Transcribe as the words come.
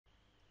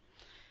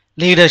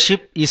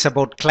Leadership is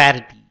about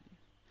clarity.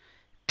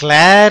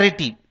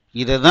 Clarity,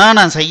 இதுதான்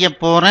நான் செய்ய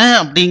போறேன்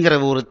அப்படிங்கிற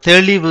ஒரு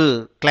தெளிவு.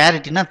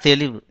 கிளாரிட்டினா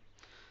தெளிவு,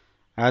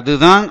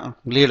 அதுதான்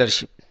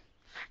leadership.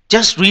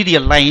 Just read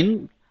a line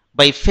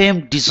by fame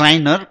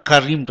designer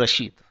கரீம்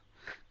ரஷீத்.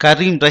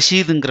 கரீம்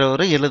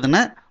ரஷீதுங்கிறவர் எழுதின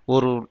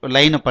ஒரு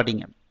லைனை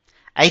படிங்க.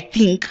 I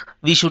think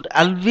we should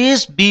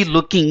always be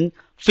looking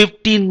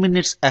 15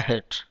 minutes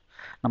ahead.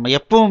 நம்ம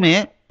எப்பவுமே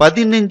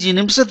 15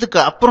 நிமிஷத்துக்கு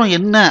அப்புறம்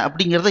என்ன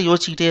அப்படிங்கிறத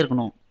யோசிச்சுக்கிட்டே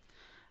இருக்கணும்.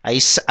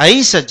 I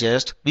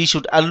suggest we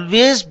should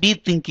always be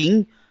thinking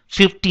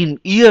 15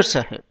 years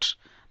ahead.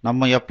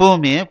 நம்ம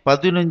எப்பவுமே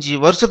 15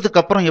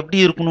 வருஷத்துக்கு அப்புறம் எப்படி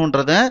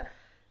இருக்கணும்ன்றத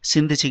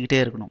சிந்திச்சுக்கிட்டே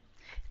இருக்கணும்.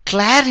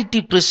 Clarity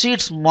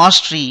precedes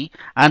mastery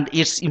and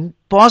it's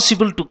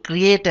impossible to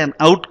create an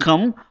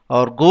outcome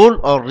or goal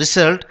or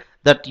result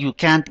that you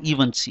can't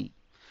even see.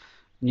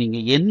 நீங்க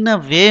என்ன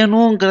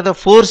வேணுங்கிறத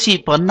ஃபோர்ஸி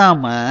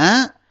பண்ணாம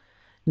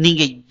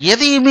நீங்க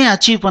எதையுமே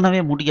அச்சீவ்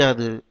பண்ணவே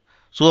முடியாது.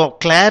 ஸோ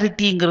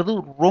கிளாரிட்டிங்கிறது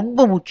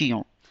ரொம்ப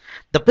முக்கியம்.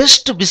 The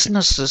best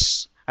businesses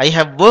I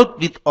have worked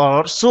with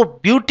are so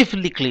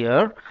beautifully clear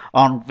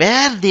on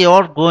where they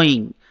are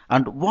going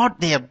and what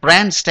their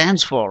brand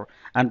stands for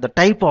and the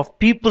type of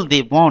people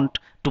they want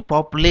to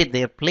populate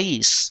their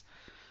place.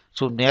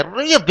 So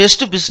நிறைய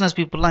best business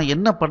பீப்புளெலாம்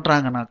என்ன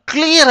பண்ணுறாங்கன்னா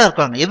கிளியராக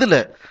இருக்காங்க. எதில்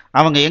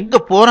அவங்க எங்கே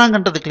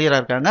போகிறாங்கன்றது கிளியராக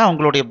இருக்காங்க,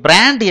 அவங்களுடைய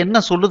பிராண்ட்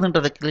என்ன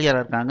சொல்லுதுன்றது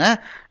கிளியராக இருக்காங்க,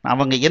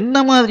 அவங்க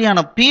என்ன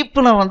மாதிரியான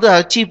பீப்புளை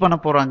அச்சீவ் பண்ண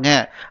போகிறாங்க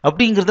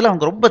அப்படிங்கிறதுல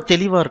அவங்க ரொம்ப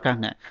தெளிவாக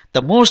இருக்காங்க.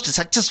 The most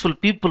successful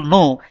people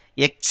know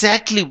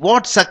exactly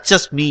what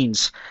success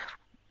means.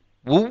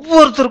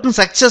 ஒவ்வொருத்தருக்கும்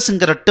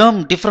சக்ஸஸ்ங்கிற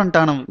டேர்ம்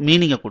டிஃப்ரெண்ட்டான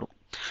மீனிங்கை கொடுக்கும்.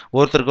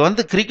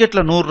 ஒருத்தருக்கு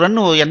கிரிக்கெட்டில் 100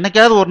 ரன்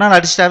என்னைக்காவது ஒரு நாள்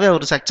அடிச்சிட்டாவே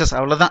அவர் சக்ஸஸ்,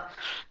 அவ்வளோதான்.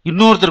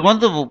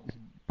 இன்னொருத்தருக்கு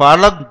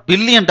பல $1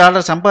 பில்லியன்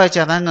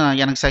சம்பாதிச்சாதாங்க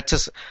எனக்கு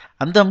சக்ஸஸ்.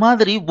 அந்த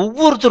மாதிரி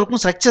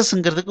ஒவ்வொருத்தருக்கும்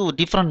சக்ஸஸ்ங்கிறதுக்கு ஒரு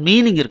டிஃப்ரெண்ட்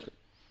மீனிங் இருக்கு.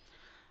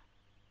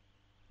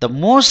 The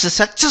most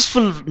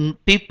successful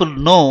people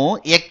know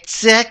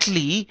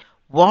exactly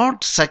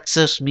what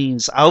success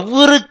means.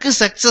 அவருக்கு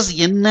சக்சஸ்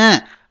என்ன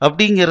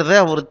அப்படிங்கிறத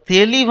அவர்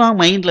தெளிவாக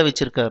மைண்டில்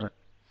வச்சிருக்காரு.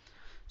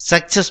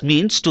 Success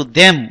means to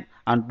them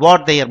and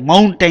what there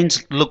mountains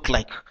look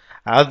like.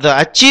 அதை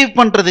அச்சீவ்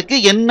பண்ணுறதுக்கு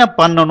என்ன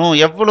பண்ணணும்,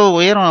 எவ்வளோ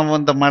உயரம்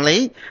அந்த மலை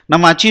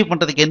நம்ம அச்சீவ்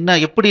பண்ணுறதுக்கு என்ன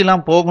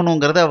எப்படிலாம்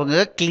போகணுங்கிறத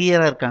அவங்க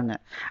கிளியராக இருக்காங்க.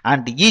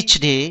 And each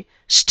day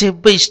step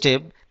by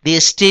step they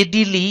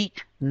steadily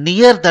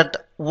near that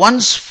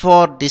once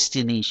for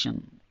destination.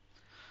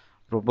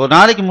 ரொம்ப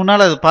நாளைக்கு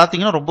முன்னால் அது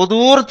பார்த்தீங்கன்னா ரொம்ப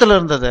தூரத்தில்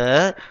இருந்ததை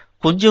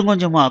கொஞ்சம்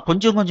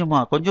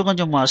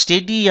கொஞ்சமாக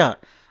ஸ்டெடியாக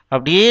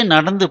அப்படியே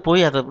நடந்து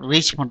போய் அதை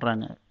ரீச்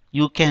பண்ணுறாங்க.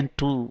 யூ கேன்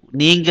டூ,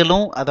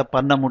 நீங்களும் அதை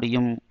பண்ண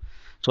முடியும்.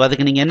 ஸோ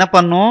அதுக்கு நீங்கள் என்ன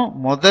பண்ணணும்,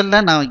 முதல்ல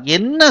நான்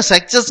என்ன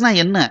சக்ஸஸ்னா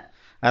என்ன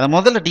அதை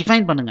முதல்ல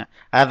டிஃபைன் பண்ணுங்க.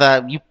 அதை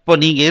இப்போ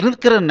நீங்கள்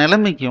இருக்கிற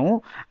நிலைமைக்கும்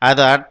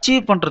அதை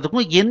அச்சீவ்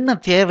பண்ணுறதுக்கும் என்ன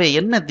தேவை,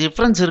 என்ன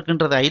டிஃப்ரென்ஸ்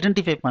இருக்குன்றதை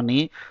ஐடென்டிஃபை பண்ணி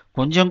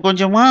கொஞ்சம்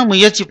கொஞ்சமாக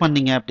முயற்சி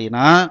பண்ணீங்க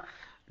அப்படின்னா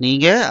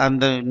நீங்கள்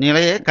அந்த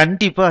நிலையை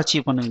கண்டிப்பாக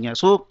அச்சீவ் பண்ணுவீங்க.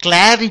 So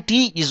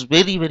clarity is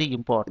very very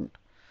important.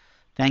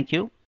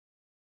 Thank you.